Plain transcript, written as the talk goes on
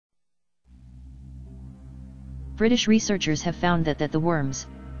British researchers have found that the worms,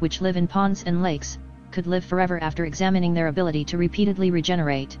 which live in ponds and lakes, could live forever after examining their ability to repeatedly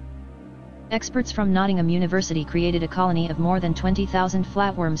regenerate. Experts from Nottingham University created a colony of more than 20,000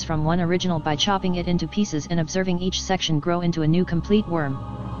 flatworms from one original by chopping it into pieces and observing each section grow into a new complete worm.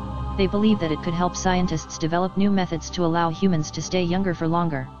 They believe that it could help scientists develop new methods to allow humans to stay younger for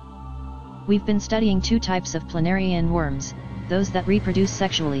longer. We've been studying two types of planarian worms, those that reproduce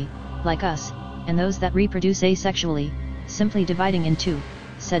sexually, like us, and those that reproduce asexually, simply dividing in two,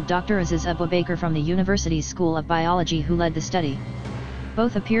 said Dr. Aziz Abubakar from the university's School of Biology, who led the study.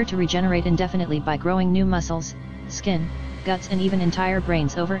 Both appear to regenerate indefinitely by growing new muscles, skin, guts and even entire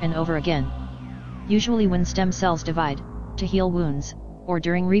brains over and over again. Usually when stem cells divide, to heal wounds, or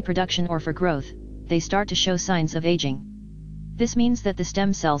during reproduction or for growth, they start to show signs of aging. This means that the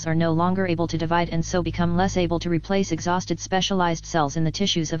stem cells are no longer able to divide and so become less able to replace exhausted specialized cells in the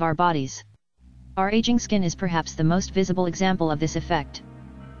tissues of our bodies. Our aging skin is perhaps the most visible example of this effect.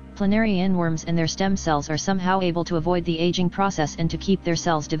 Planarian worms and their stem cells are somehow able to avoid the aging process and to keep their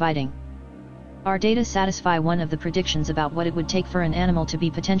cells dividing. Our data satisfy one of the predictions about what it would take for an animal to be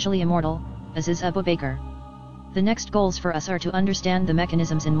potentially immortal, Aziz Abubakar. The next goals for us are to understand the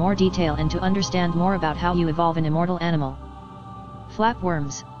mechanisms in more detail and to understand more about how you evolve an immortal animal.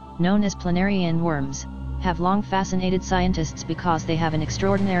 Flatworms, known as planarian worms, have long fascinated scientists because they have an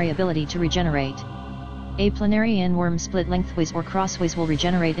extraordinary ability to regenerate. A planarian worm split lengthways or crossways will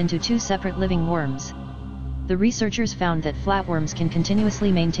regenerate into two separate living worms. The researchers found that flatworms can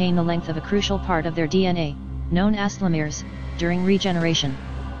continuously maintain the length of a crucial part of their DNA, known as telomeres, during regeneration.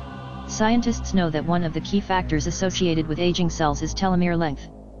 Scientists know that one of the key factors associated with aging cells is telomere length.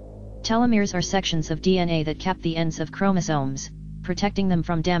 Telomeres are sections of DNA that cap the ends of chromosomes, protecting them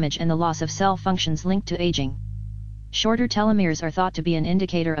from damage and the loss of cell functions linked to aging. Shorter telomeres are thought to be an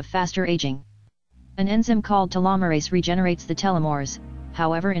indicator of faster aging. An enzyme called telomerase regenerates the telomeres,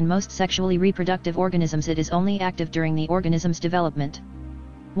 however in most sexually reproductive organisms it is only active during the organism's development.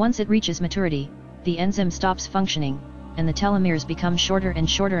 Once it reaches maturity, the enzyme stops functioning, and the telomeres become shorter and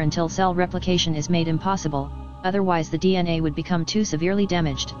shorter until cell replication is made impossible, otherwise the DNA would become too severely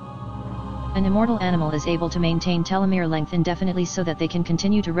damaged. An immortal animal is able to maintain telomere length indefinitely so that they can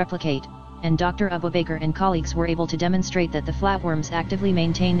continue to replicate, and Dr. Abubakar and colleagues were able to demonstrate that the flatworms actively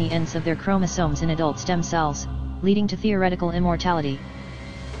maintain the ends of their chromosomes in adult stem cells, leading to theoretical immortality.